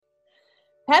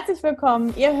Herzlich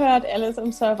willkommen, ihr hört Alice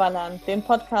im Serverland, den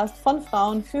Podcast von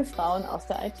Frauen für Frauen aus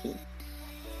der IT.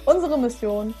 Unsere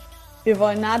Mission: Wir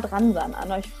wollen nah dran sein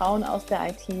an euch Frauen aus der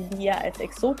IT, die ihr als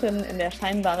Exotinnen in der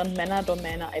scheinbaren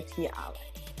Männerdomäne IT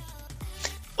arbeitet.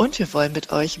 Und wir wollen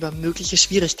mit euch über mögliche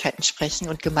Schwierigkeiten sprechen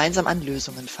und gemeinsam an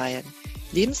Lösungen feilen.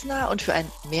 Lebensnah und für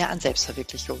ein Mehr an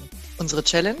Selbstverwirklichung. Unsere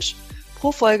Challenge?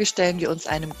 Pro Folge stellen wir uns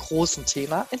einem großen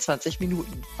Thema in 20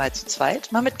 Minuten. Mal zu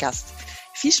zweit, mal mit Gast.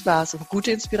 Viel Spaß und gute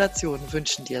Inspiration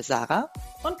wünschen dir Sarah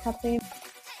und Katrin.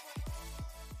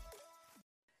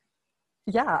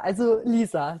 Ja, also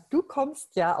Lisa, du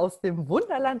kommst ja aus dem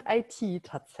Wunderland IT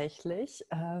tatsächlich.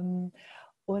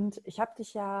 Und ich habe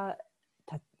dich ja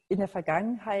in der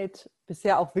Vergangenheit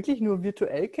bisher auch wirklich nur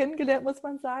virtuell kennengelernt, muss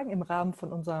man sagen, im Rahmen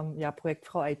von unserem Projekt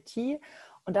Frau IT.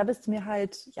 Und da bist du mir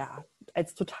halt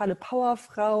als totale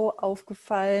Powerfrau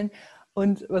aufgefallen.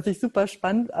 Und was ich super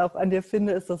spannend auch an dir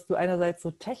finde, ist, dass du einerseits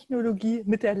so Technologie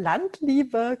mit der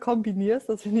Landliebe kombinierst.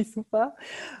 Das finde ich super.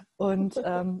 Und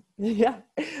und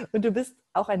du bist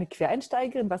auch eine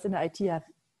Quereinsteigerin, was in der IT ja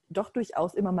doch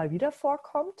durchaus immer mal wieder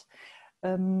vorkommt.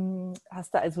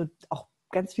 Hast da also auch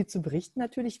ganz viel zu berichten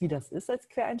natürlich, wie das ist als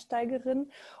Quereinsteigerin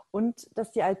und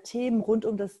dass die Themen rund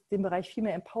um den Bereich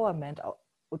Female Empowerment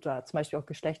oder zum Beispiel auch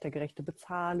geschlechtergerechte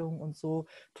Bezahlung und so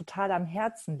total am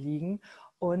Herzen liegen.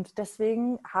 Und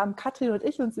deswegen haben Katrin und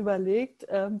ich uns überlegt,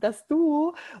 dass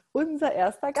du unser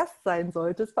erster Gast sein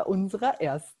solltest bei unserer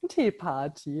ersten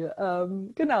Teeparty.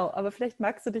 Genau, aber vielleicht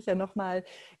magst du dich ja nochmal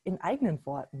in eigenen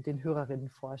Worten den Hörerinnen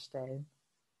vorstellen.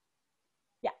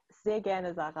 Ja, sehr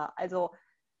gerne, Sarah. Also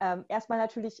erstmal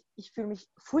natürlich, ich fühle mich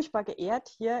furchtbar geehrt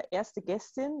hier, erste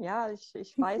Gästin. Ja, ich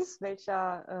weiß,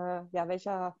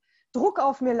 welcher Druck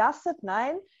auf mir lastet.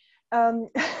 Nein.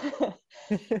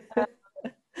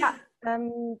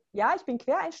 Ich bin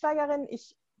Quereinsteigerin.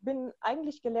 Ich bin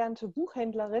eigentlich gelernte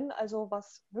Buchhändlerin, also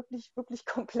was wirklich, wirklich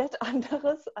komplett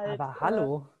anderes, als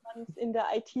man es in der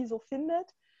IT so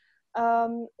findet.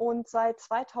 Und seit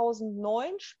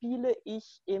 2009 spiele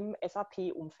ich im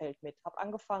SAP-Umfeld mit. Habe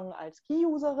angefangen als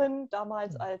Key-Userin,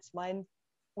 damals als mein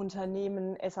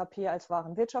Unternehmen SAP als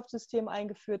Warenwirtschaftssystem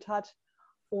eingeführt hat.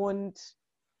 Und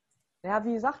ja,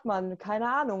 wie sagt man,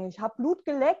 keine Ahnung, ich habe Blut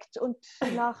geleckt und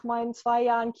nach meinen 2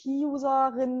 Jahren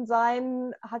Key-Userin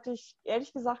sein, hatte ich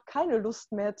ehrlich gesagt keine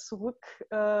Lust mehr zurück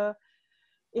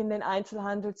in den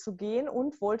Einzelhandel zu gehen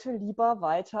und wollte lieber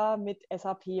weiter mit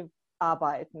SAP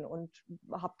arbeiten und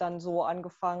habe dann so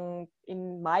angefangen,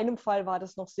 in meinem Fall war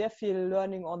das noch sehr viel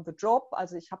Learning on the Job,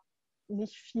 also ich habe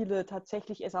nicht viele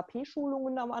tatsächlich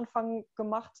SAP-Schulungen am Anfang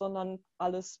gemacht, sondern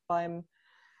alles beim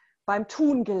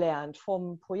Tun gelernt,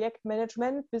 vom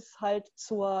Projektmanagement bis halt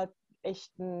zur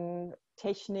echten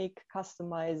Technik,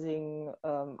 Customizing,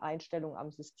 Einstellung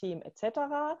am System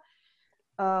etc.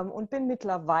 Und bin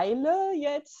mittlerweile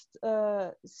jetzt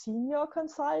Senior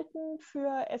Consultant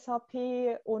für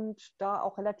SAP und da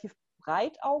auch relativ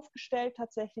breit aufgestellt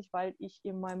tatsächlich, weil ich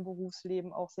in meinem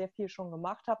Berufsleben auch sehr viel schon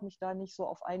gemacht habe, mich da nicht so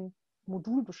auf ein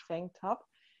Modul beschränkt habe.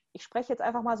 Ich spreche jetzt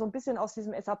einfach mal so ein bisschen aus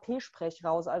diesem SAP-Sprech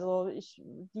raus. Also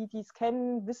die es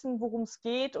kennen, wissen, worum es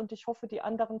geht und ich hoffe, die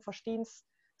anderen verstehen es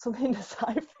zumindest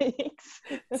halbwegs.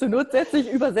 Zur Not setze ich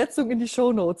Übersetzung in die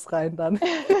Shownotes rein dann.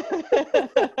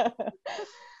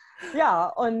 Ja,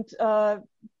 und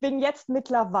bin jetzt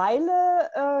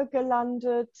mittlerweile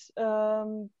gelandet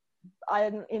in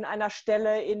einer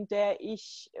Stelle, in der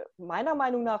ich meiner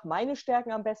Meinung nach meine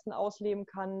Stärken am besten ausleben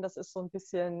kann. Das ist so ein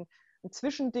bisschen ein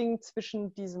Zwischending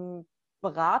zwischen diesem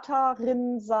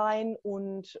Beraterin sein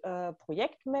und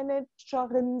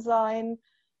Projektmanagerin sein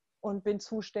und bin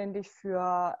zuständig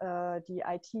für die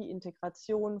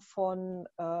IT-Integration von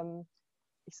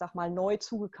ich sag mal, neu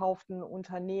zugekauften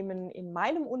Unternehmen in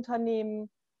meinem Unternehmen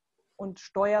und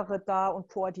steuere da und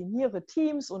koordiniere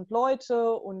Teams und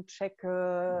Leute und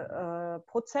checke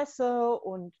Prozesse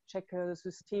und checke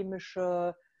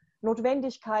systemische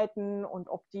Notwendigkeiten und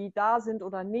ob die da sind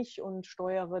oder nicht und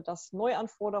steuere das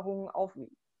Neuanforderungen auf.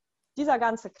 Dieser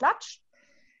ganze Klatsch.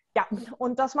 Ja,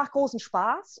 und das macht großen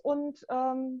Spaß und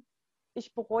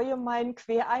ich bereue meinen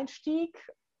Quereinstieg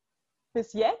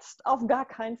bis jetzt auf gar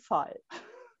keinen Fall.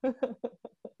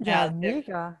 Ja,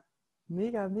 mega,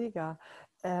 mega, mega.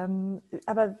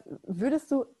 Aber du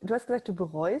hast gesagt, du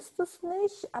bereust es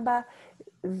nicht, aber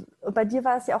bei dir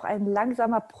war es ja auch ein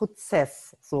langsamer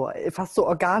Prozess, so fast so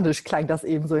organisch klang das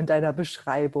eben so in deiner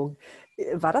Beschreibung.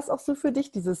 War das auch so für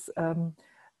dich,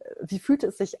 wie fühlte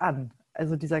es sich an,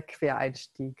 also dieser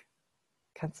Quereinstieg?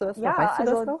 Kannst du das noch, weißt du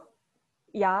das noch?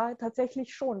 Ja,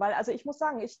 tatsächlich schon, weil also ich muss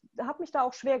sagen, ich habe mich da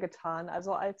auch schwer getan,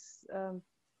 also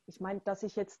ich meine, dass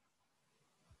ich jetzt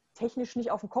technisch nicht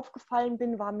auf den Kopf gefallen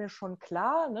bin, war mir schon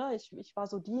klar. Ne? Ich war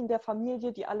so die in der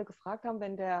Familie, die alle gefragt haben,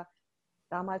 wenn der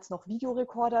damals noch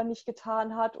Videorekorder nicht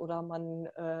getan hat oder man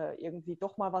irgendwie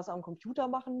doch mal was am Computer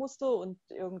machen musste und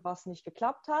irgendwas nicht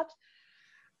geklappt hat.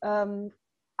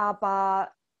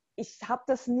 Aber ich habe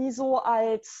das nie so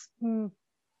als,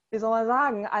 wie soll man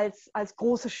sagen, als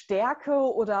große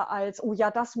Stärke oder als, oh ja,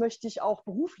 das möchte ich auch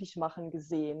beruflich machen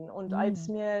gesehen. Und als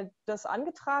mir das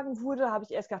angetragen wurde, habe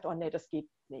ich erst gedacht, oh nee, das geht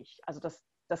nicht. Also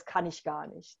das kann ich gar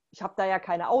nicht. Ich habe da ja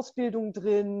keine Ausbildung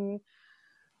drin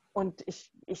und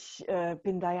ich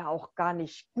bin da ja auch gar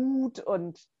nicht gut.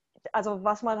 Und also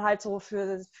was man halt so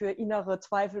für innere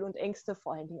Zweifel und Ängste,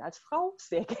 vor allen Dingen als Frau,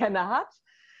 sehr gerne hat.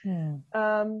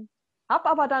 Habe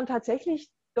aber dann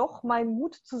tatsächlich doch meinen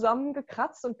Mut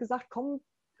zusammengekratzt und gesagt, komm,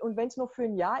 und wenn es nur für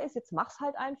ein Jahr ist, jetzt mach's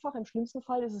halt einfach. Im schlimmsten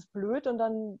Fall ist es blöd und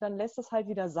dann lässt es halt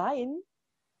wieder sein.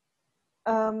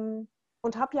 Und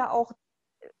habe ja auch,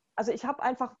 also ich habe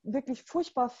einfach wirklich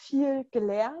furchtbar viel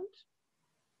gelernt.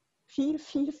 Viel,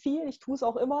 viel, viel. Ich tue es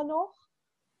auch immer noch.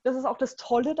 Das ist auch das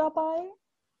Tolle dabei.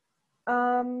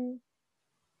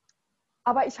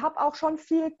 Aber ich habe auch schon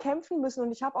viel kämpfen müssen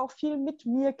und ich habe auch viel mit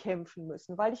mir kämpfen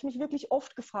müssen, weil ich mich wirklich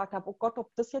oft gefragt habe, oh Gott, ob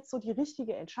das jetzt so die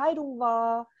richtige Entscheidung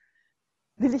war.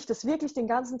 Will ich das wirklich den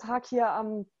ganzen Tag hier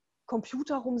am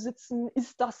Computer rumsitzen?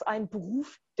 Ist das ein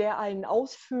Beruf, der einen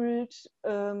ausfüllt?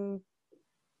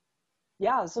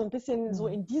 Ja, so ein bisschen so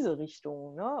in diese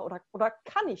Richtung. Ne? Oder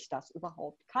kann ich das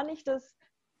überhaupt? Kann ich das?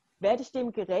 Werde ich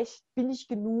dem gerecht? Bin ich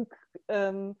genug?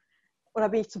 Oder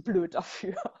bin ich zu blöd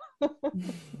dafür?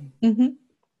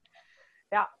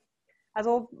 Ja,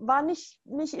 also war nicht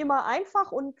immer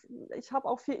einfach und ich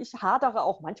hadere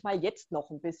auch manchmal jetzt noch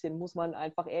ein bisschen, muss man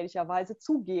einfach ehrlicherweise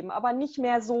zugeben, aber nicht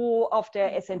mehr so auf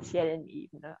der essentiellen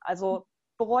Ebene. Also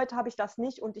bereut habe ich das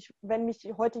nicht und wenn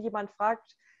mich heute jemand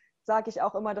fragt, sage ich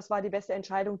auch immer, das war die beste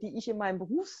Entscheidung, die ich in meinem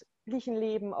beruflichen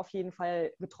Leben auf jeden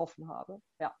Fall getroffen habe.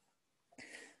 Ja.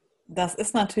 Das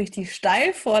ist natürlich die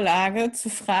Steilvorlage zu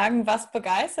fragen, was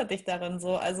begeistert dich darin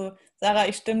so? Also Sarah,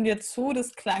 ich stimme dir zu,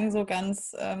 das klang so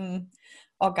ganz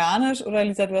organisch. Oder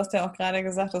Lisa, du hast ja auch gerade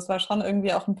gesagt, das war schon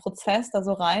irgendwie auch ein Prozess, da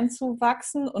so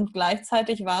reinzuwachsen. Und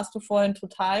gleichzeitig warst du vorhin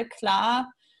total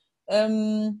klar,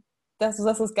 dass du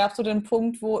sagst, es gab so den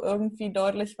Punkt, wo irgendwie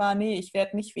deutlich war, nee, ich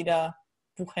werde nicht wieder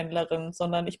Buchhändlerin,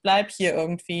 sondern ich bleibe hier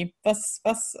irgendwie.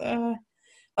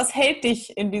 Was hält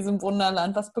dich in diesem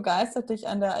Wunderland? Was begeistert dich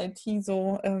an der IT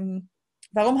so?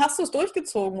 Warum hast du es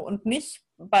durchgezogen und nicht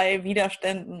bei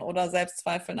Widerständen oder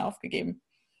Selbstzweifeln aufgegeben?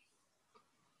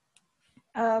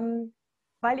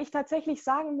 Weil ich tatsächlich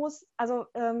sagen muss, also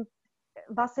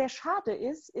was sehr schade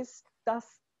ist,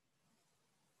 dass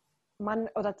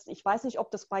oder ich weiß nicht,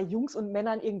 ob das bei Jungs und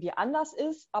Männern irgendwie anders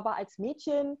ist, aber als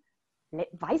Mädchen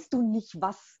weißt du nicht,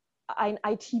 was ein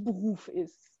IT-Beruf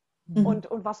ist. Und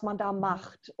was man da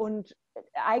macht. Und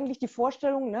eigentlich die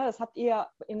Vorstellung, ne, das habt ihr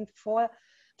in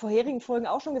vorherigen Folgen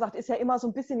auch schon gesagt, ist ja immer so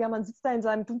ein bisschen, ja, man sitzt da in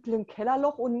seinem dunklen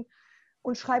Kellerloch und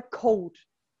schreibt Code.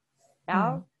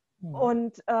 Ja.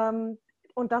 Und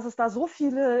dass es da so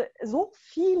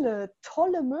viele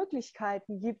tolle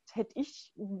Möglichkeiten gibt, hätte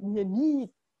ich mir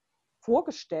nie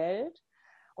vorgestellt.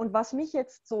 Und was mich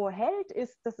jetzt so hält,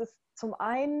 ist, dass es zum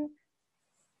einen,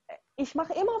 ich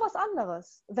mache immer was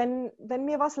anderes. Wenn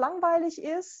mir was langweilig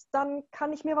ist, dann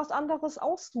kann ich mir was anderes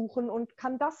aussuchen und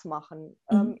kann das machen.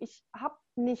 Ich habe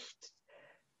nicht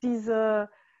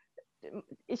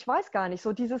ich weiß gar nicht,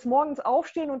 so dieses morgens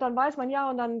aufstehen und dann weiß man, ja,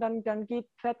 und dann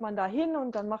fährt man da hin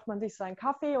und dann macht man sich seinen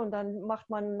Kaffee und dann macht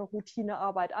man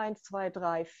Routinearbeit 1, 2,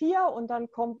 3, 4 und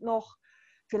dann kommt noch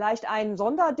vielleicht ein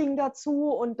Sonderding dazu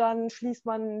und dann schließt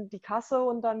man die Kasse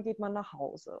und dann geht man nach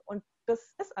Hause. Und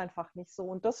das ist einfach nicht so.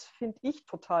 Und das finde ich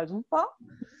total super.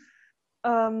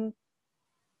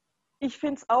 Ich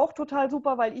finde es auch total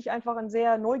super, weil ich einfach ein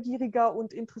sehr neugieriger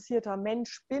und interessierter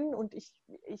Mensch bin und ich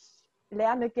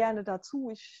lerne gerne dazu.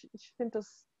 Ich finde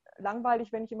es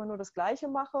langweilig, wenn ich immer nur das Gleiche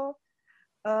mache.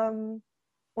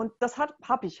 Und das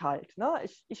habe ich halt. Ne?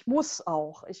 Ich muss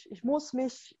auch. Ich muss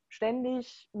mich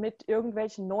ständig mit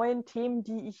irgendwelchen neuen Themen,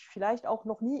 die ich vielleicht auch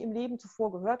noch nie im Leben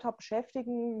zuvor gehört habe,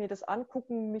 beschäftigen, mir das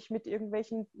angucken, mich mit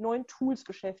irgendwelchen neuen Tools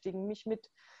beschäftigen, mich mit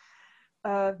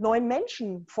neuen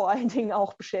Menschen vor allen Dingen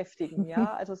auch beschäftigen.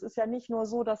 Ja? Also es ist ja nicht nur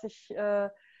so, dass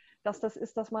das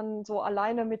ist, dass man so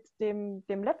alleine mit dem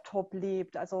Laptop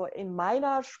lebt. Also in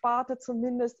meiner Sparte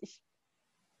zumindest, ich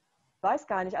weiß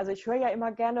gar nicht, also ich höre ja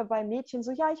immer gerne bei Mädchen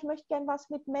so, ja, ich möchte gern was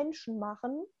mit Menschen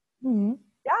machen.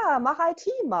 Ja, mach IT,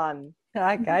 Mann.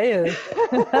 Ja, geil.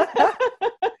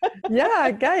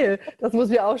 Ja, geil. Das muss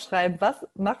ich auch schreiben.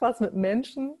 Mach was mit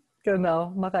Menschen,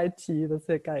 Genau, mach IT, das ist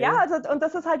ja geil. Ja, also, und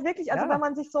das ist halt wirklich, also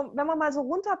wenn man mal so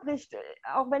runterbricht,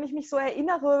 auch wenn ich mich so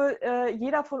erinnere,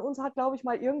 jeder von uns hat, glaube ich,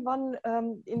 mal irgendwann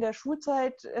in der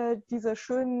Schulzeit diese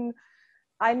schönen,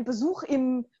 einen Besuch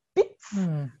im BITS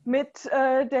mit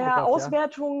der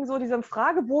Auswertung, so diesem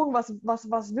Fragebogen,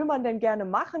 was will man denn gerne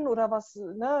machen oder was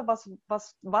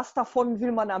davon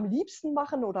will man am liebsten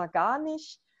machen oder gar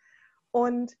nicht.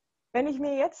 Und wenn ich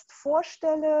mir jetzt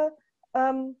vorstelle,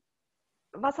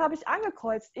 was habe ich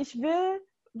angekreuzt? Ich will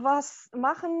was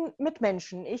machen mit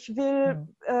Menschen. Ich will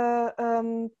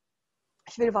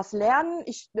was lernen.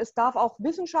 Es darf auch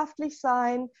wissenschaftlich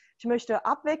sein. Ich möchte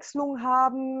Abwechslung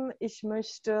haben. Ich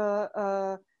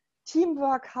möchte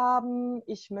Teamwork haben.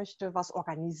 Ich möchte was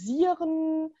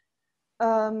organisieren.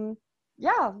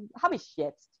 Ja, habe ich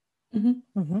jetzt.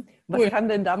 Was kam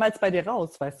denn damals bei dir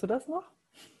raus? Weißt du das noch?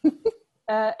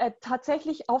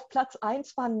 Tatsächlich auf Platz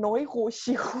 1 war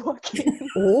Neurochirurgin.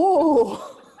 Oh!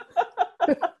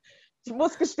 Ich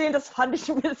muss gestehen, das fand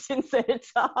ich ein bisschen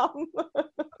seltsam.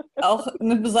 Auch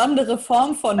eine besondere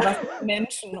Form von was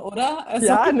Menschen, oder? Also,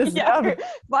 ja,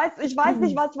 ich weiß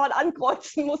nicht, was man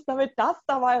ankreuzen muss, damit das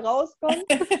dabei rauskommt.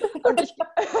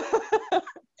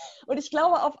 Und ich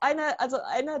glaube,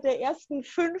 einer der ersten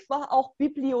 5 war auch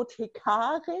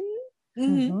Bibliothekarin.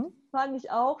 Fand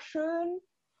ich auch schön.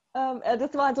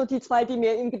 Das waren so die 2, die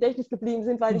mir im Gedächtnis geblieben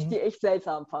sind, weil ich die echt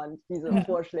seltsam fand, diese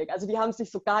Vorschläge. Also die haben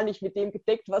sich so gar nicht mit dem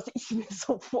gedeckt, was ich mir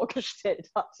so vorgestellt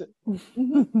hatte.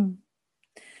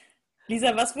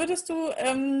 Lisa, was würdest du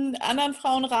anderen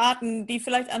Frauen raten, die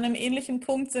vielleicht an einem ähnlichen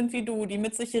Punkt sind wie du, die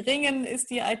mit sich ringen, ist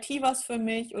die IT was für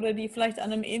mich, oder die vielleicht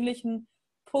an einem ähnlichen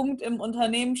Punkt im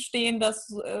Unternehmen stehen, dass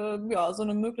so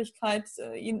eine Möglichkeit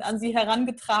ihnen an sie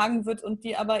herangetragen wird und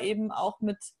die aber eben auch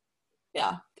mit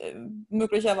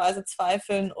möglicherweise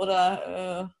zweifeln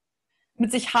oder mit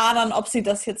sich hadern, ob sie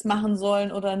das jetzt machen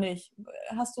sollen oder nicht.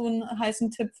 Hast du einen heißen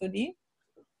Tipp für die?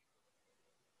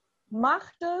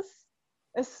 Macht es.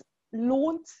 Es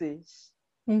lohnt sich.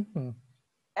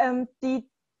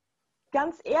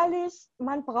 Ganz ehrlich,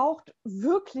 man braucht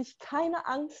wirklich keine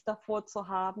Angst davor zu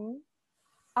haben.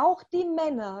 Auch die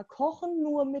Männer kochen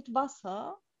nur mit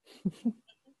Wasser.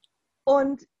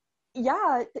 Und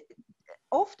ja,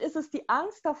 oft ist es die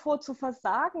Angst davor zu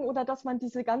versagen oder dass man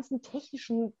diese ganzen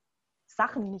technischen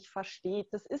Sachen nicht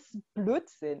versteht. Das ist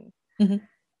Blödsinn.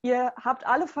 Ihr habt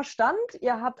alle Verstand,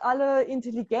 ihr habt alle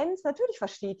Intelligenz, natürlich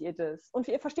versteht ihr das. Und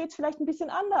ihr versteht es vielleicht ein bisschen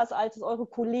anders, als es eure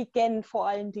Kollegen vor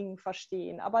allen Dingen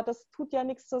verstehen. Aber das tut ja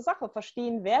nichts zur Sache.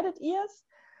 Verstehen werdet ihr es.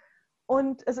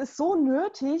 Und es ist so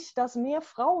nötig, dass mehr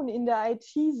Frauen in der IT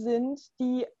sind,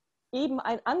 die eben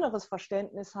ein anderes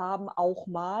Verständnis haben, auch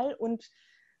mal. Und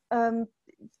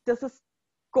das ist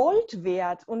Gold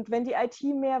wert. Und wenn die IT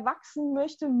mehr wachsen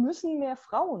möchte, müssen mehr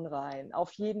Frauen rein,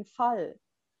 auf jeden Fall.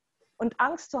 Und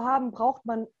Angst zu haben, braucht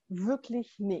man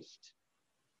wirklich nicht.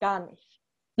 Gar nicht.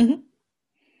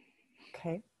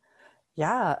 Okay.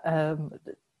 Ja,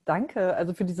 danke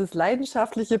also für dieses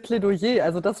leidenschaftliche Plädoyer.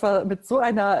 Also das war mit so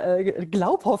einer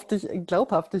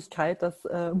Glaubhaftigkeit, das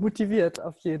motiviert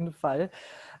auf jeden Fall.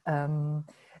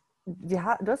 Du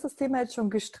hast das Thema jetzt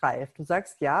schon gestreift. Du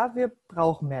sagst, ja, wir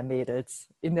brauchen mehr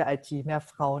Mädels in der IT, mehr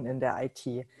Frauen in der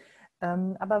IT.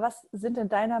 Aber was sind denn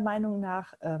deiner Meinung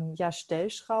nach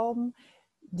Stellschrauben,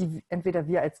 die entweder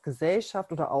wir als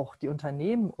Gesellschaft oder auch die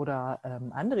Unternehmen oder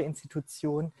andere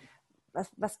Institutionen,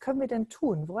 was können wir denn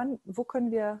tun? Wo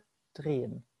können wir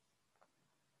drehen?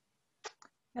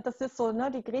 Ja, das ist so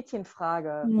die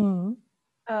Gretchenfrage.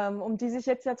 Um die sich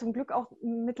jetzt ja zum Glück auch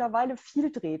mittlerweile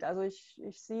viel dreht. Also ich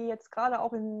sehe jetzt gerade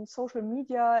auch in Social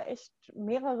Media echt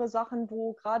mehrere Sachen,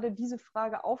 wo gerade diese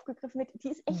Frage aufgegriffen wird.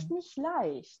 Die ist echt nicht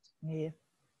leicht. Nee.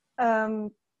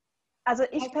 Also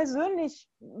ich persönlich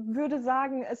würde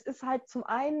sagen, es ist halt zum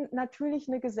einen natürlich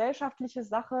eine gesellschaftliche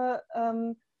Sache.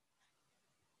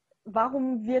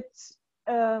 Warum wird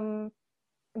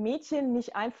Mädchen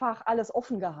nicht einfach alles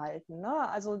offen gehalten? Ne?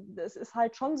 Also es ist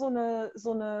halt schon so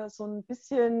ein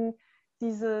bisschen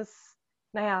dieses,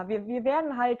 wir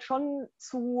werden halt schon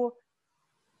zu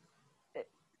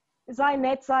sei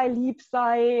nett, sei lieb,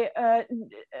 sei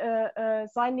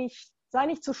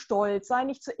nicht zu stolz, sei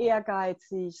nicht zu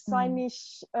ehrgeizig, sei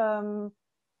nicht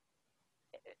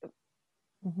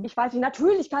ich weiß nicht,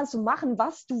 natürlich kannst du machen,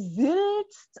 was du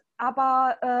willst,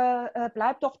 aber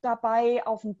bleib doch dabei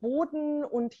auf dem Boden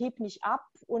und heb nicht ab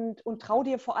und trau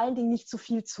dir vor allen Dingen nicht zu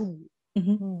viel zu. So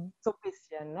ein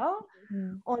bisschen, ne?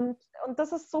 Und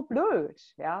das ist so blöd,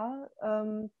 ja.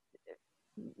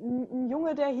 ein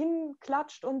Junge, der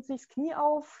hinklatscht und sich das Knie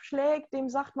aufschlägt, dem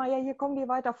sagt man ja, hier komm, geh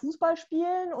weiter Fußball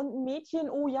spielen, und ein Mädchen,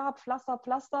 oh ja, Pflaster,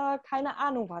 Pflaster, keine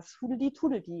Ahnung was, Hudeldi,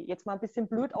 Tudeldi. Jetzt mal ein bisschen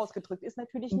blöd ausgedrückt, ist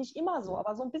natürlich nicht immer so,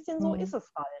 aber so ein bisschen so ist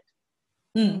es halt.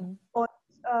 Mhm.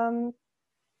 Und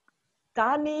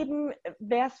daneben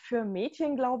wäre es für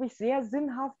Mädchen, glaube ich, sehr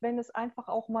sinnhaft, wenn es einfach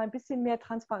auch mal ein bisschen mehr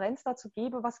Transparenz dazu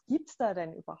gäbe, was gibt es da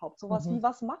denn überhaupt? Sowas wie,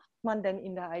 was macht man denn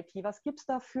in der IT? Was gibt es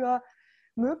da für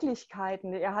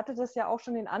Möglichkeiten? Er hatte das ja auch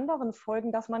schon in anderen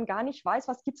Folgen, dass man gar nicht weiß,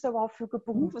 was gibt es da überhaupt für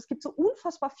Berufe. Es gibt so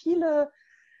unfassbar viele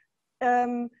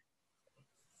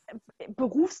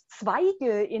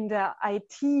Berufszweige in der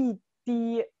IT,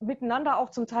 die miteinander auch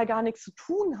zum Teil gar nichts zu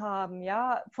tun haben,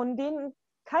 ja, von denen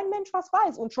kein Mensch was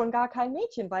weiß und schon gar kein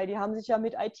Mädchen, weil die haben sich ja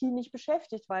mit IT nicht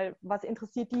beschäftigt, weil was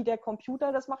interessiert die, der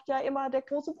Computer, das macht ja immer der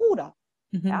große Bruder.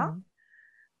 Ja?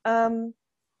 Dann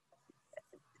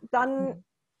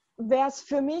wäre es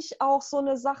für mich auch so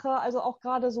eine Sache, also auch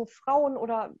gerade so Frauen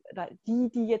oder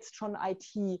die jetzt schon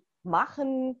IT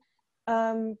machen,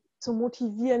 zu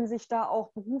motivieren, sich da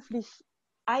auch beruflich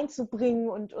einzubringen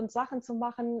und Sachen zu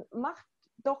machen. Macht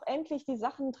doch endlich die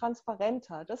Sachen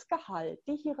transparenter. Das Gehalt,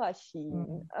 die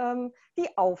Hierarchien,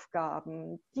 die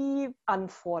Aufgaben, die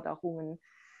Anforderungen.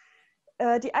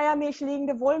 Die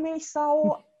eiermilchlegende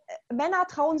Wollmilchsau. Männer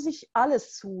trauen sich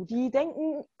alles zu. Die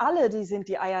denken alle, die sind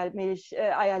die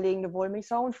eierlegende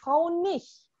Wollmilchsau, und Frauen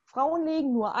nicht. Frauen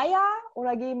legen nur Eier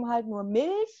oder geben halt nur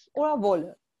Milch oder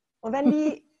Wolle. Und wenn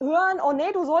die hören, oh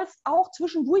nee, du sollst auch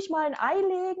zwischendurch mal ein Ei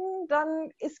legen, dann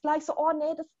ist gleich so, oh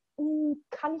nee, das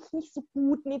kann ich nicht so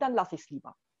gut, nee, dann lasse ich es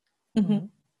lieber.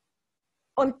 Mhm.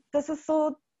 Und das ist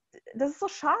so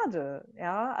schade.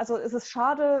 Ja? Also es ist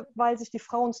schade, weil sich die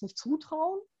Frauen es nicht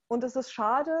zutrauen, und es ist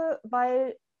schade,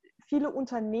 weil viele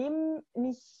Unternehmen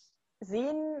nicht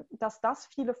sehen, dass das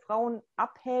viele Frauen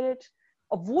abhält,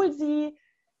 obwohl sie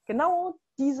genau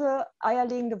diese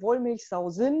eierlegende Wollmilchsau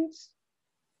sind,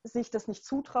 sich das nicht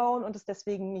zutrauen und es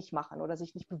deswegen nicht machen oder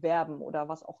sich nicht bewerben oder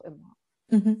was auch immer.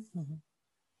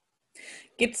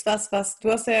 Gibt es was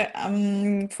du hast ja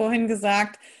vorhin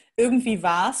gesagt, irgendwie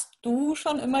warst du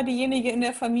schon immer diejenige in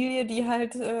der Familie, die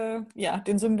halt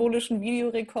den symbolischen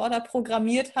Videorekorder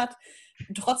programmiert hat.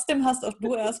 Trotzdem hast auch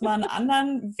du erstmal einen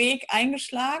anderen Weg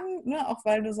eingeschlagen, ne? Auch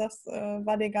weil du sagst,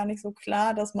 war dir gar nicht so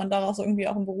klar, dass man daraus irgendwie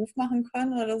auch einen Beruf machen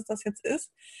kann oder dass es das jetzt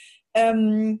ist.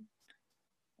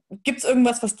 Gibt es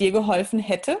irgendwas, was dir geholfen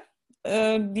hätte,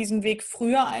 diesen Weg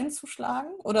früher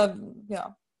einzuschlagen? Oder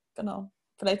ja, genau.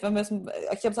 Vielleicht, wenn wir es,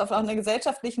 ich habe es auf einer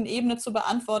gesellschaftlichen Ebene zu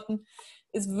beantworten,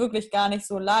 ist wirklich gar nicht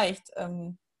so leicht.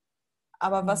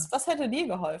 Aber was hätte dir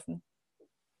geholfen?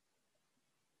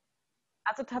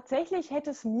 Also tatsächlich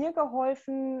hätte es mir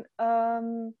geholfen,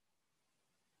 wenn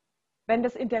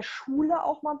das in der Schule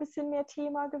auch mal ein bisschen mehr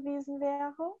Thema gewesen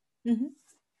wäre.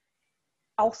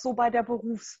 Auch so bei der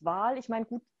Berufswahl. Ich meine,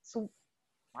 gut, zu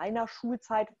meiner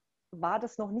Schulzeit war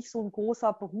das noch nicht so ein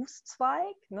großer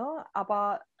Berufszweig, ne?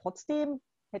 Aber trotzdem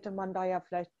hätte man da ja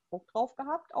vielleicht Bock drauf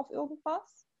gehabt auf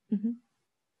irgendwas.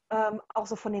 Auch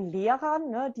so von den Lehrern,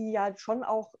 ne, die ja schon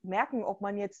auch merken, ob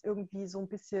man jetzt irgendwie so ein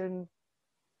bisschen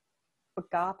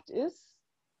begabt ist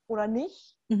oder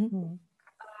nicht.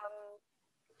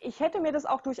 Ich hätte mir das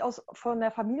auch durchaus von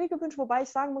der Familie gewünscht, wobei ich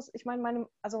sagen muss, ich meine,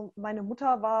 meine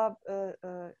Mutter war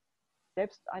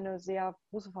selbst eine sehr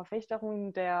große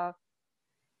Verfechterin der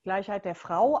Gleichheit der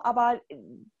Frau, aber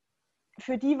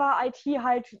für die war IT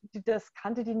halt, das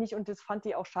kannte die nicht und das fand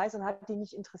die auch scheiße und hat die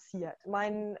nicht interessiert.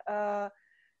 Mein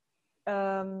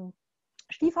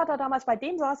Stiefvater damals, bei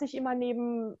dem saß ich immer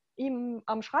neben ihm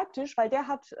am Schreibtisch, weil der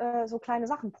hat so kleine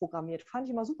Sachen programmiert. Fand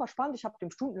ich immer super spannend. Ich habe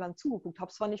dem stundenlang zugeguckt, habe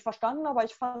es zwar nicht verstanden, aber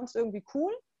ich fand es irgendwie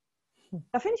cool.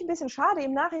 Da finde ich ein bisschen schade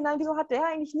im Nachhinein, wieso hat der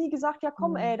eigentlich nie gesagt, ja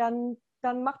komm ey, dann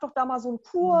mach doch da mal so einen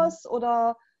Kurs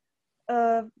oder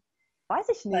weiß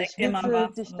ich nicht, willst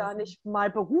du dich da nicht mal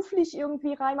beruflich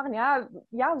irgendwie reinmachen?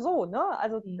 Ja, so, ne?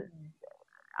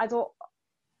 Also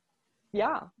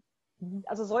ja,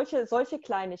 also solche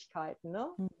Kleinigkeiten,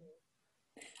 ne?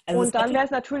 Also und dann wäre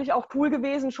es natürlich auch cool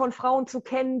gewesen, schon Frauen zu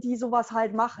kennen, die sowas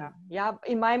halt machen. Ja,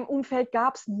 in meinem Umfeld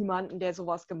gab es niemanden, der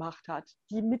sowas gemacht hat.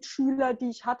 Die Mitschüler,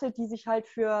 die ich hatte, die sich halt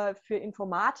für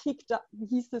Informatik, da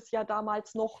hieß es ja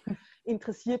damals noch,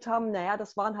 interessiert haben, naja,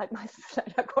 das waren halt meistens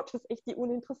leider Gottes echt die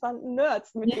uninteressanten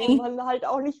Nerds, mit denen man halt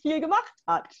auch nicht viel gemacht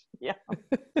hat. Ja.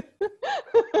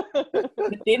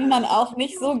 Mit denen man auch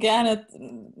nicht so gerne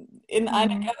in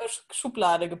eine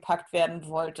Schublade gepackt werden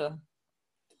wollte.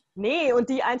 Nee, und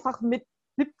die einfach mit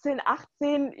 17,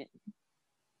 18,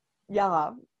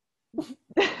 ja,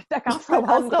 da gab es halt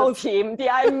andere Themen, die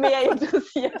einem mehr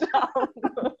interessiert haben.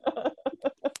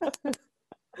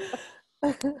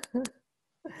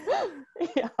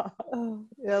 Ja.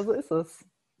 Ja, so ist es.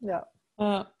 Ja.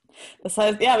 Ja. Das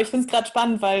heißt, ja, aber ich finde es gerade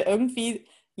spannend, weil irgendwie,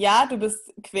 ja, du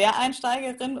bist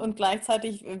Quereinsteigerin und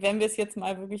gleichzeitig, wenn wir es jetzt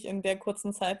mal wirklich in der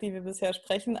kurzen Zeit, die wir bisher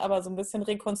sprechen, aber so ein bisschen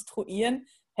rekonstruieren,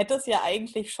 hätte es ja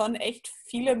eigentlich schon echt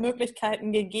viele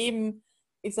Möglichkeiten gegeben,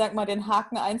 ich sag mal, den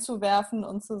Haken einzuwerfen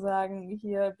und zu sagen,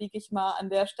 hier biege ich mal an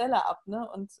der Stelle ab, ne?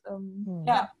 Und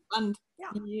ja, spannend, Ja.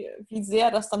 wie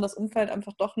sehr das dann das Umfeld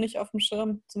einfach doch nicht auf dem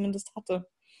Schirm zumindest hatte.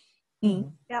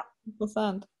 Ja.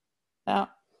 Interessant.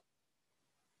 Ja.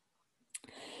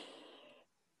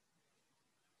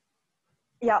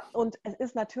 Ja, und es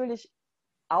ist natürlich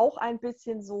auch ein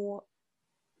bisschen so,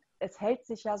 es hält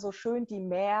sich ja so schön die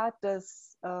Mär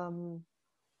des, man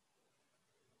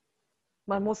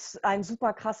muss ein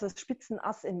super krasses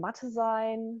Spitzenass in Mathe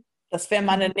sein. Das wäre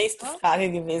meine nächste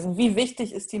Frage gewesen. Wie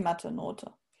wichtig ist die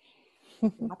Mathe-Note?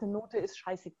 Die Mathe-Note ist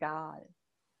scheißegal.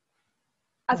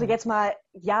 Also jetzt mal,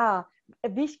 ja,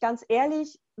 ganz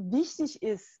ehrlich, wichtig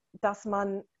ist, dass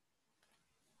man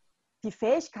die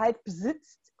Fähigkeit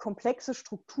besitzt, komplexe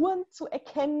Strukturen zu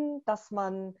erkennen, dass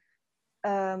man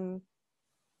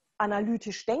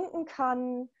analytisch denken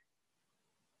kann,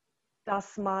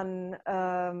 dass man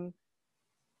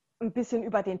ein bisschen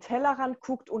über den Tellerrand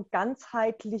guckt und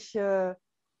ganzheitliche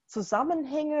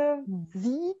Zusammenhänge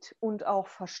sieht und auch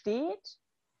versteht.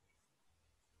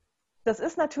 Das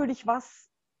ist natürlich was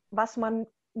man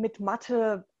mit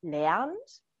Mathe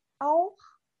lernt auch.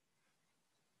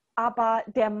 Aber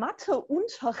der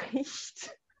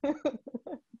Matheunterricht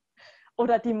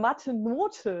oder die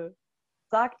Mathe-Note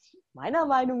sagt meiner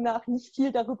Meinung nach nicht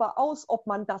viel darüber aus, ob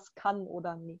man das kann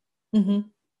oder nicht.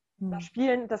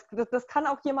 Das kann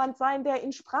auch jemand sein, der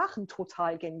in Sprachen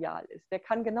total genial ist. Der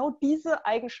kann genau diese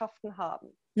Eigenschaften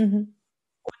haben. Und,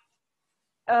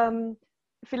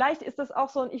 vielleicht ist das auch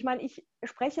so, ich meine, ich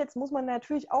spreche jetzt, muss man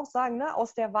natürlich auch sagen, ne,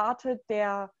 aus der Warte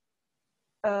der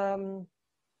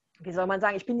wie soll man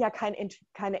sagen, ich bin ja keine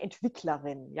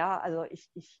Entwicklerin, ja, also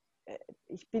ich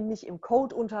bin nicht im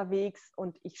Code unterwegs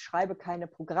und ich schreibe keine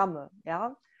Programme,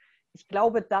 ja. Ich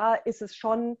glaube, da ist es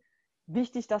schon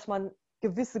wichtig, dass man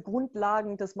gewisse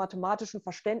Grundlagen des mathematischen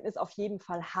Verständnisses auf jeden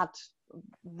Fall hat,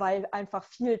 weil einfach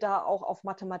viel da auch auf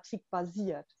Mathematik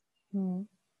basiert.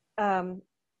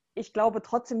 Ich glaube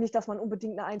trotzdem nicht, dass man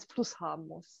unbedingt eine 1+ haben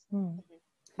muss,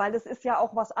 weil es ist ja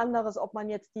auch was anderes, ob man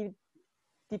jetzt die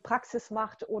Praxis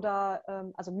macht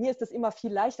oder, also mir ist es immer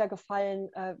viel leichter gefallen,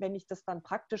 wenn ich das dann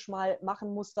praktisch mal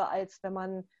machen musste, als wenn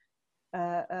man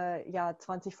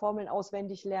 20 Formeln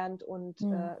auswendig lernt und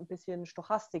ein bisschen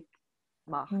Stochastik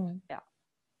macht.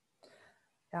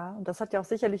 Ja, und das hat ja auch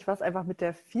sicherlich was einfach mit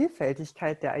der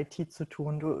Vielfältigkeit der IT zu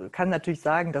tun. Du kannst natürlich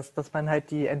sagen, dass man halt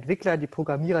die Entwickler, die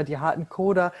Programmierer, die harten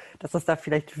Coder, dass das da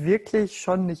vielleicht wirklich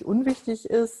schon nicht unwichtig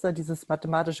ist, dieses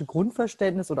mathematische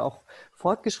Grundverständnis oder auch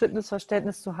fortgeschrittenes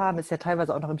Verständnis zu haben, ist ja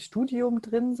teilweise auch noch im Studium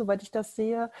drin, soweit ich das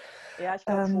sehe. Ja, ich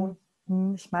glaube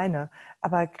schon. Ich meine,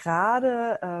 aber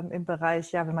gerade im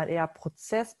Bereich, ja, wenn man eher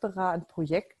prozessberatend,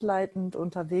 projektleitend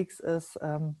unterwegs ist,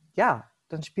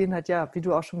 dann spielen halt ja, wie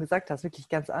du auch schon gesagt hast, wirklich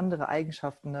ganz andere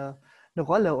Eigenschaften eine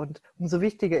Rolle. Und umso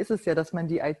wichtiger ist es ja, dass man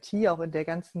die IT auch in der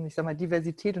ganzen, ich sag mal,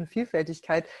 Diversität und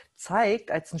Vielfältigkeit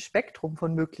zeigt als ein Spektrum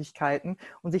von Möglichkeiten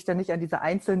und sich dann nicht an diese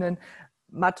einzelnen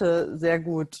Mathe sehr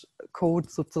gut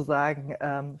Codes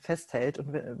sozusagen festhält.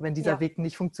 Und wenn dieser Weg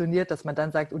nicht funktioniert, dass man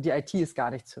dann sagt, oh, die IT ist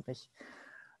gar nichts für mich.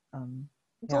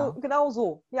 Genau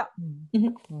so, ja.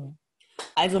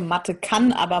 Also Mathe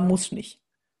kann, aber muss nicht.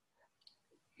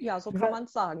 Ja, so kann man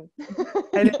es sagen.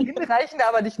 Eine hinreichende,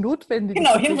 aber nicht notwendige.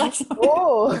 Genau, hinreichend.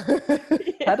 Oh,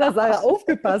 hat er Sarah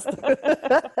aufgepasst.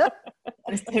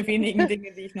 Eines der wenigen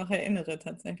Dinge, die ich noch erinnere,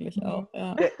 tatsächlich auch.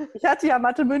 Ja. Ich hatte ja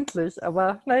Mathe mündlich,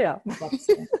 aber naja,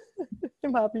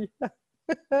 im Abi.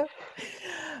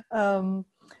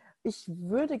 Ich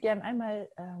würde gern einmal,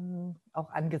 auch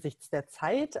angesichts der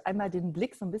Zeit, einmal den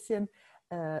Blick so ein bisschen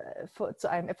zu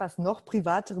einem etwas noch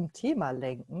privateren Thema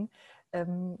lenken.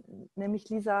 Nämlich,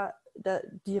 Lisa,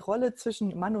 die Rolle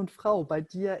zwischen Mann und Frau bei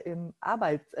dir im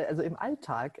im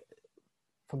Alltag,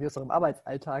 von mir aus auch im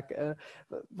Arbeitsalltag,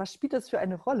 was spielt das für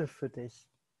eine Rolle für dich?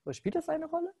 Oder spielt das eine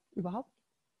Rolle überhaupt?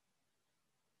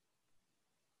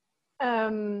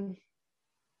 Im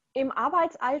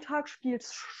Arbeitsalltag spielt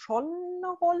es schon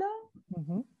eine Rolle.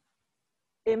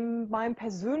 In meinem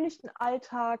persönlichen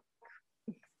Alltag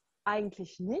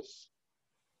eigentlich nicht,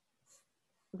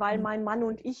 weil mein Mann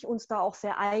und ich uns da auch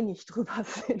sehr einig drüber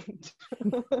sind.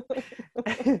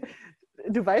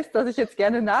 Du weißt, dass ich jetzt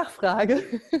gerne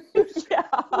nachfrage.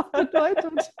 Ja. Was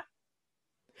bedeutet?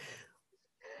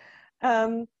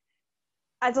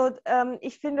 Also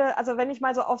ich finde, also wenn ich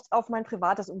mal so auf mein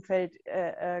privates Umfeld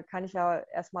kann ich ja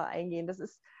erstmal eingehen. Das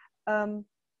ist,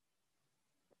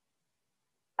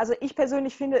 also ich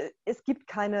persönlich finde, es gibt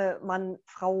keine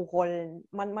Mann-Frau-Rollen.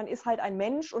 Man ist halt ein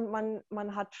Mensch und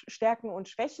man hat Stärken und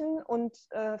Schwächen und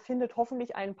findet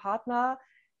hoffentlich einen Partner,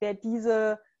 der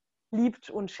diese liebt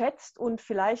und schätzt und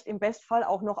vielleicht im Bestfall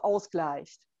auch noch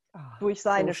ausgleicht durch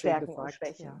seine Stärken und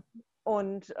Schwächen. Ja.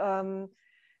 Und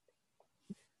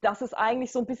das ist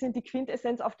eigentlich so ein bisschen die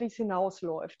Quintessenz, auf die es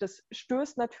hinausläuft. Das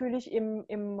stößt natürlich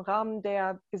im Rahmen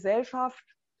der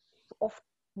Gesellschaft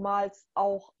oftmals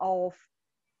auch auf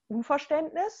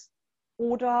Unverständnis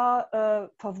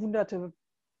oder verwunderte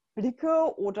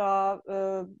Blicke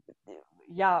oder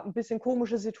ja, ein bisschen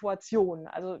komische Situationen.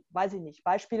 Also weiß ich nicht.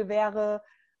 Beispiel wäre,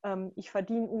 ich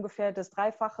verdiene ungefähr das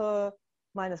Dreifache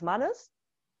meines Mannes.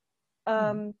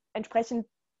 Entsprechend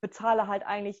bezahle halt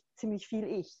eigentlich ziemlich viel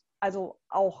ich. Also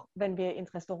auch wenn wir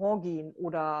ins Restaurant gehen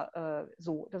oder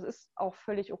so. Das ist auch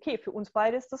völlig okay. Für uns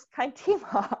beide ist das kein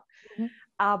Thema.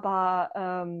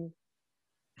 Aber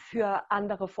für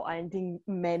andere, vor allen Dingen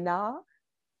Männer,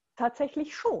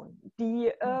 tatsächlich schon.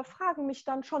 Die fragen mich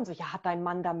dann schon so, ja, hat dein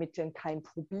Mann damit denn kein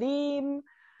Problem?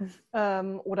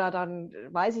 Oder dann,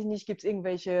 weiß ich nicht, gibt es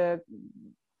irgendwelche,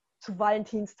 zu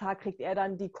Valentinstag kriegt er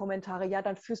dann die Kommentare, ja,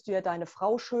 dann führst du ja deine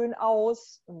Frau schön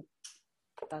aus. Und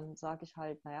dann sage ich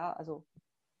halt, naja, also,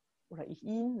 oder ich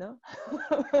ihn, ne?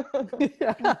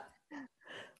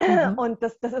 Ja. Und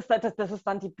das ist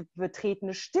dann die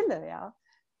betretene Stille, ja.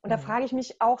 Und da frage ich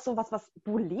mich auch so,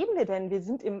 wo leben wir denn? Wir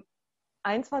sind im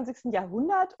 21.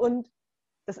 Jahrhundert und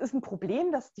das ist ein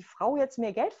Problem, dass die Frau jetzt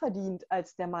mehr Geld verdient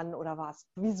als der Mann oder was.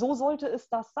 Wieso sollte es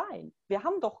das sein? Wir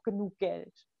haben doch genug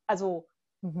Geld. Also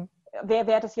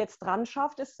wer das jetzt dran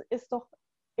schafft, ist doch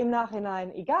im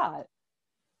Nachhinein egal.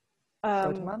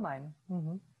 Sollte man meinen.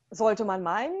 Sollte man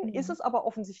meinen, ist es aber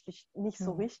offensichtlich nicht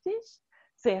so richtig.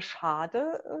 Sehr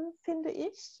schade, finde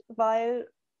ich,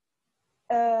 weil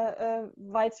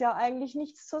es ja eigentlich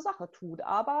nichts zur Sache tut.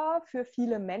 Aber für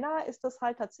viele Männer ist das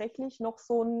halt tatsächlich noch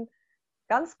so ein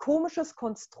ganz komisches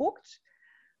Konstrukt.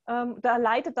 Da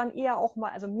leidet dann eher auch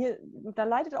mal, da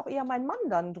leidet auch eher mein Mann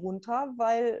dann drunter,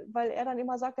 weil er dann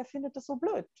immer sagt, er findet es so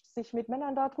blöd, sich mit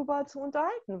Männern darüber zu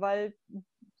unterhalten, weil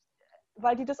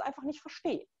die das einfach nicht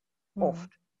verstehen,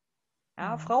 oft.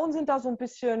 Ja, Frauen sind da so ein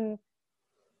bisschen,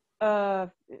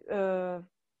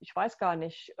 ich weiß gar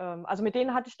nicht, also mit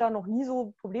denen hatte ich da noch nie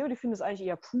so Probleme, die finden es eigentlich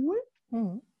eher cool.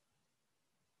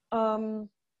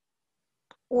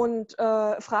 Und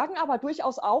fragen aber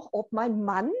durchaus auch, ob mein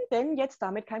Mann denn jetzt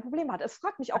damit kein Problem hat. Es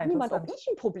fragt mich auch niemand, ob ich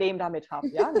ein Problem damit habe.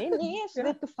 Ja? Nee, es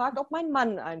wird gefragt, ob mein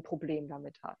Mann ein Problem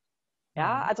damit hat.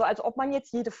 Ja, also als ob man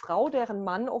jetzt jede Frau, deren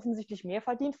Mann offensichtlich mehr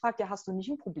verdient, fragt, ja, hast du nicht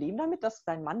ein Problem damit, dass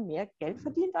dein Mann mehr Geld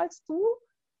verdient als du?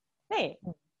 Nee.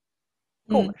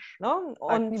 Komisch. Ne?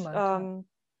 Und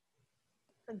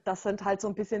das sind halt so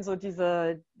ein bisschen so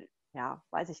diese, ja,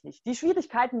 weiß ich nicht, die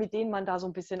Schwierigkeiten, mit denen man da so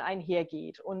ein bisschen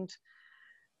einhergeht. Und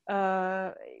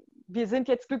wir sind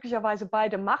jetzt glücklicherweise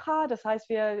beide Macher, das heißt,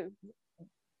 wir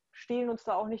stehlen uns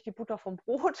da auch nicht die Butter vom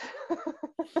Brot.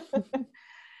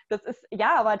 Das ist,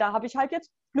 ja, aber da habe ich halt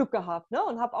jetzt Glück gehabt, ne?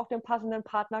 Und habe auch den passenden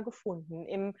Partner gefunden.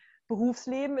 Im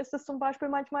Berufsleben ist es zum Beispiel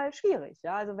manchmal schwierig.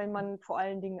 Ja? Also wenn man vor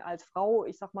allen Dingen als Frau,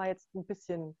 ich sag mal jetzt ein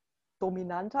bisschen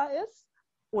dominanter ist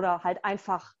oder halt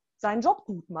einfach seinen Job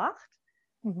gut macht,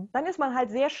 dann ist man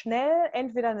halt sehr schnell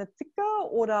entweder eine Zicke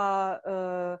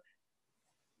oder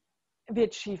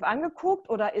wird schief angeguckt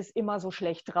oder ist immer so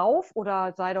schlecht drauf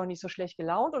oder sei doch nicht so schlecht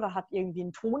gelaunt oder hat irgendwie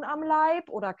einen Ton am Leib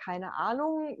oder keine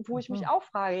Ahnung, wo ich mich auch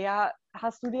frage, ja,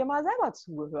 hast du dir mal selber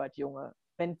zugehört, Junge,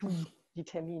 wenn du die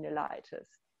Termine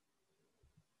leitest?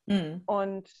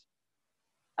 Und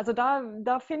also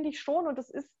da finde ich schon, und das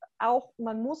ist auch,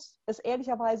 man muss es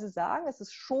ehrlicherweise sagen, es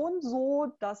ist schon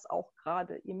so, dass auch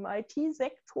gerade im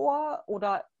IT-Sektor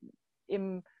oder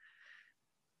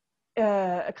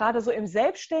gerade so im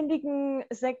selbstständigen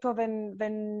Sektor, wenn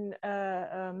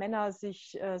Männer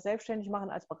sich selbstständig machen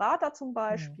als Berater zum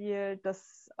Beispiel,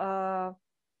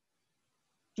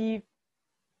 die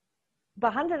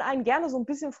behandeln einen gerne so ein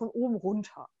bisschen von oben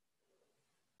runter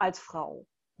als Frau.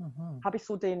 Habe ich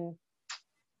so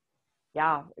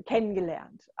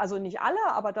kennengelernt. Also nicht alle,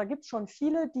 aber da gibt es schon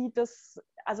viele, die das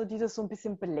so ein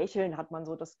bisschen belächeln, hat man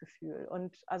so das Gefühl.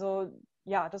 Und also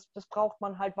ja, das braucht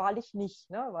man halt wahrlich nicht,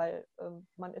 ne? Weil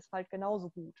man ist halt genauso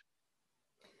gut.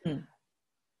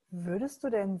 Würdest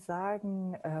du denn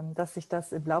sagen, dass sich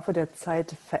das im Laufe der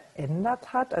Zeit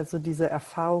verändert hat? Also diese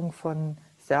Erfahrung von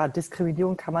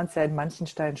Diskriminierung kann man es ja in manchen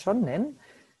Stellen schon nennen.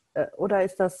 Oder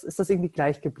ist das irgendwie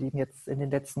gleich geblieben jetzt in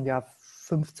den letzten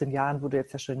 15 Jahren, wo du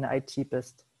jetzt ja schon in der IT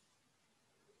bist?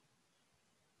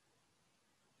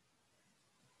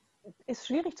 ist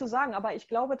schwierig zu sagen, aber ich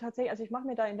glaube tatsächlich, also ich mache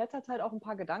mir da in letzter Zeit auch ein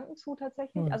paar Gedanken zu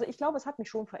tatsächlich. Also ich glaube, es hat mich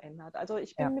schon verändert. Also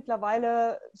ich bin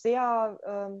mittlerweile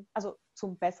sehr, also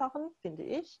zum Besseren, finde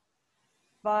ich,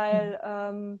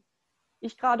 weil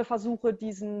ich gerade versuche,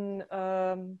 diesen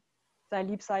sei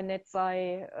lieb, sei nett,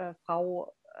 sei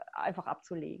Frau einfach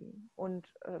abzulegen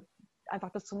und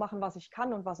einfach das zu machen, was ich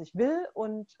kann und was ich will,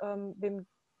 und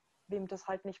wem das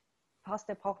halt nicht passt,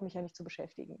 der braucht mich ja nicht zu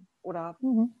beschäftigen oder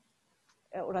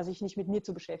sich nicht mit mir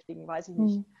zu beschäftigen, weiß ich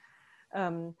nicht.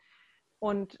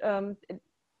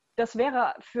 Das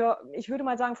wäre ich würde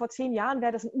mal sagen, vor 10 Jahren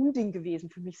wäre das ein Unding gewesen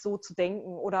für mich, so zu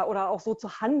denken oder auch so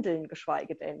zu handeln,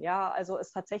 geschweige denn. Ja, also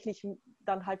es tatsächlich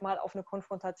dann halt mal auf eine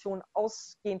Konfrontation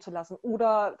ausgehen zu lassen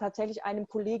oder tatsächlich einem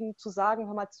Kollegen zu sagen,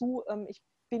 hör mal zu, ich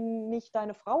bin nicht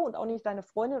deine Frau und auch nicht deine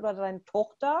Freundin oder deine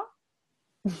Tochter.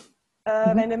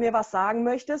 Wenn du mir was sagen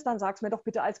möchtest, dann sag's mir doch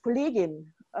bitte als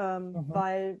Kollegin,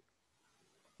 weil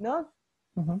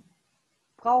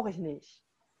brauche ich nicht.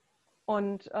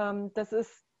 Und das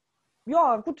ist,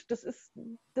 ja gut, das ist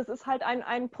halt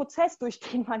ein Prozess, durch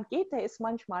den man geht, der ist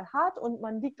manchmal hart und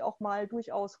man liegt auch mal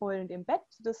durchaus heulend im Bett,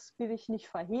 das will ich nicht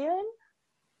verhehlen.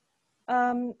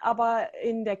 Aber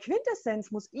in der Quintessenz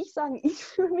muss ich sagen, ich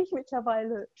fühle mich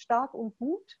mittlerweile stark und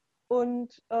gut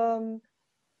und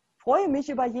freue mich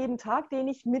über jeden Tag, den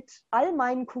ich mit all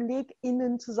meinen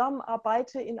KollegInnen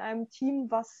zusammenarbeite in einem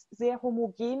Team, was sehr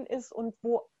homogen ist und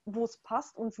wo es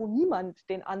passt und wo niemand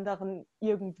den anderen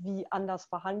irgendwie anders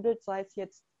behandelt, sei es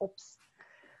jetzt, ob es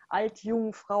alt,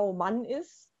 jung, Frau, Mann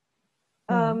ist.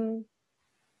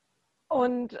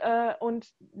 Und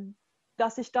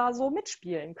dass ich da so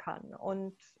mitspielen kann.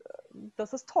 Und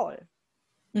das ist toll.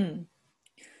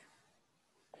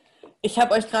 Ich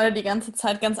habe euch gerade die ganze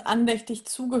Zeit ganz andächtig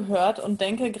zugehört und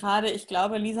denke gerade, ich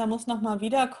glaube, Lisa muss nochmal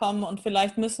wiederkommen und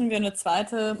vielleicht müssen wir eine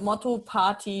zweite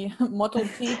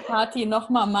Motto-Tee-Party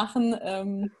nochmal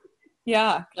machen.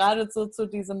 Ja, gerade so zu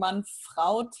diesem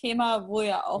Mann-Frau-Thema, wo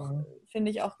ja auch,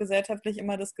 finde ich, auch gesellschaftlich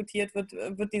immer diskutiert wird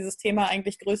dieses Thema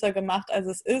eigentlich größer gemacht, als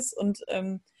es ist, und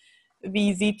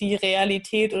wie sieht die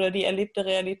Realität oder die erlebte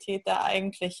Realität da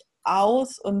eigentlich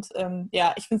aus? Und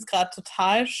ja, ich finde es gerade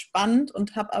total spannend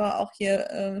und habe aber auch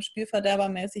hier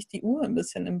spielverderbermäßig die Uhr ein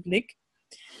bisschen im Blick.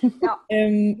 Ja.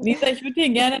 Lisa, ich würde dir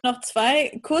gerne noch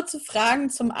 2 kurze Fragen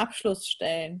zum Abschluss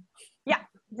stellen. Ja,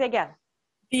 sehr gern.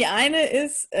 Die eine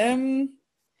ist ein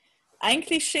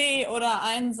Klischee oder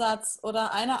ein Satz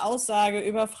oder eine Aussage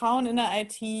über Frauen in der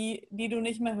IT, die du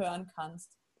nicht mehr hören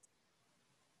kannst.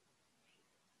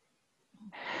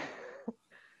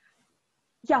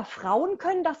 Ja, Frauen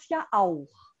können das ja auch.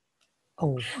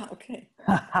 Oh. Ah, okay.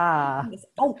 Haha. Das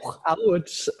auch.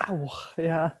 Autsch, auch,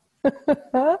 ja.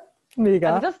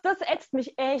 Mega. Also das ätzt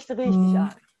mich echt richtig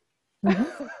an.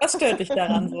 Was stört dich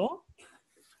daran so?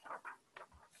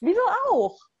 Wieso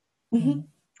auch?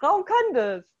 Frauen können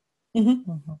das.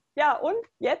 Ja, und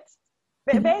jetzt?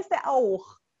 Wer ist der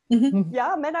auch?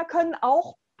 Ja, Männer können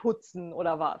auch putzen,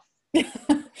 oder was?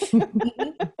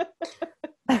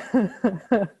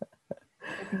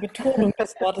 Die Betonung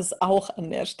des Wortes auch an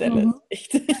der Stelle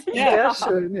ist wichtig. Sehr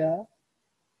schön, ja.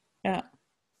 Ja.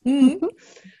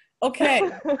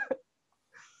 Okay.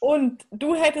 Und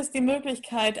du hättest die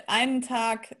Möglichkeit, einen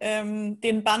Tag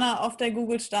den Banner auf der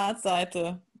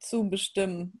Google-Startseite zu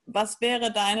bestimmen. Was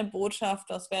wäre deine Botschaft,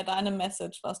 was wäre deine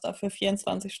Message, was da für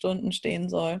 24 Stunden stehen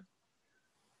soll?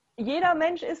 Jeder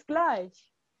Mensch ist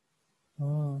gleich.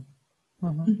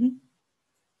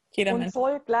 Jeder und Mensch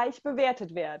soll gleich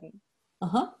bewertet werden.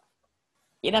 Aha.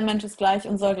 Jeder Mensch ist gleich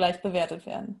und soll gleich bewertet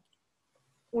werden.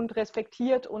 Und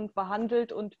respektiert und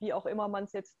behandelt und wie auch immer man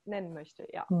es jetzt nennen möchte,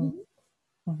 ja.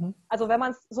 Also wenn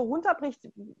man es so runterbricht,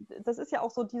 das ist ja auch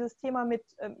so dieses Thema mit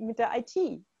der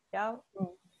IT, ja.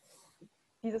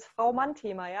 Dieses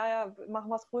Frau-Mann-Thema, ja, machen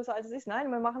wir es größer als es ist.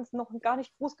 Nein, wir machen es noch gar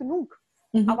nicht groß genug.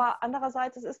 Aber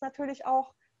andererseits, es ist natürlich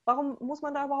auch, warum muss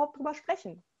man da überhaupt drüber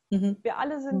sprechen? Wir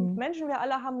alle sind Menschen, wir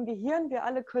alle haben ein Gehirn, wir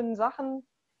alle können Sachen.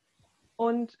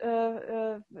 Und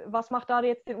was macht da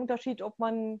jetzt den Unterschied, ob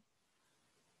man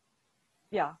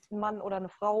ein Mann oder eine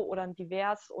Frau oder ein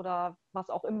Divers oder was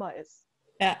auch immer ist?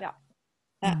 Ja,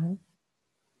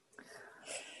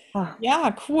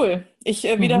 cool. Ich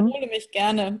wiederhole mich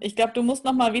gerne. Ich glaube, du musst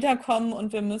nochmal wiederkommen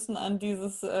und wir müssen an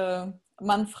dieses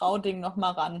Mann-Frau-Ding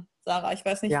nochmal ran. Sarah, ich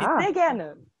weiß nicht, wie. Sehr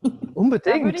gerne.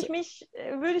 Unbedingt. Da würde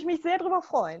ich mich sehr drüber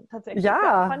freuen, tatsächlich.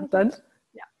 Ja, dann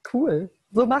cool.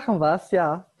 So machen wir es,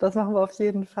 ja. Das machen wir auf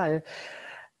jeden Fall.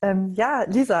 Ja,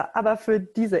 Lisa, aber für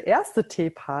diese erste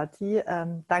Teeparty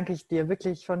danke ich dir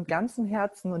wirklich von ganzem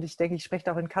Herzen und ich denke, ich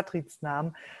spreche auch in Katrins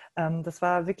Namen. Das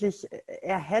war wirklich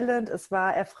erhellend, es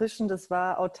war erfrischend, es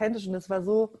war authentisch und es war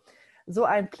so so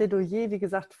ein Plädoyer, wie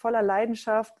gesagt, voller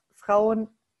Leidenschaft, Frauen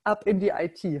ab in die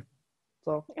IT.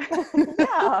 So.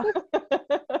 Ja.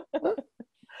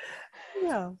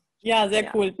 Ja. Ja,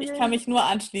 sehr cool. Ich kann mich nur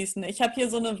anschließen. Ich habe hier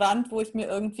so eine Wand, wo ich mir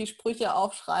irgendwie Sprüche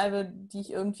aufschreibe, die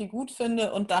ich irgendwie gut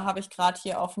finde. Und da habe ich gerade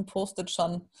hier auf dem Post-it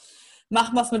schon,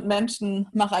 mach was mit Menschen,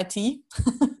 mach IT.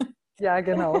 Ja,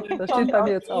 genau. Das steht bei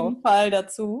mir jetzt auch. Auf jeden Fall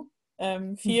dazu.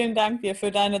 Vielen Dank dir für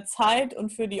deine Zeit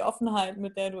und für die Offenheit,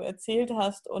 mit der du erzählt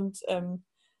hast. Und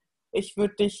ich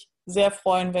würde dich sehr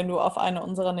freuen, wenn du auf eine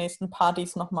unserer nächsten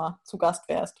Partys nochmal zu Gast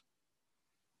wärst.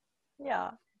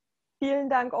 Ja. Vielen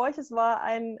Dank euch. Es war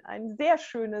ein sehr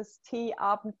schönes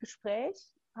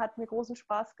Teeabendgespräch. Hat mir großen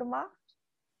Spaß gemacht.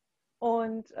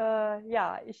 Und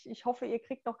ich hoffe, ihr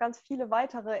kriegt noch ganz viele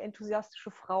weitere enthusiastische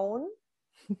Frauen.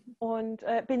 Und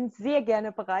bin sehr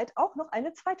gerne bereit, auch noch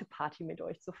eine zweite Party mit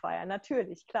euch zu feiern.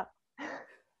 Natürlich, klar.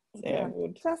 Sehr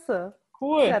gut. Klasse.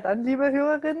 Cool. Ja, dann, liebe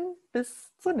Hörerinnen,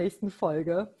 bis zur nächsten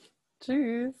Folge.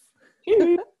 Tschüss.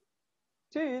 Tschüss.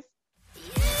 Tschüss.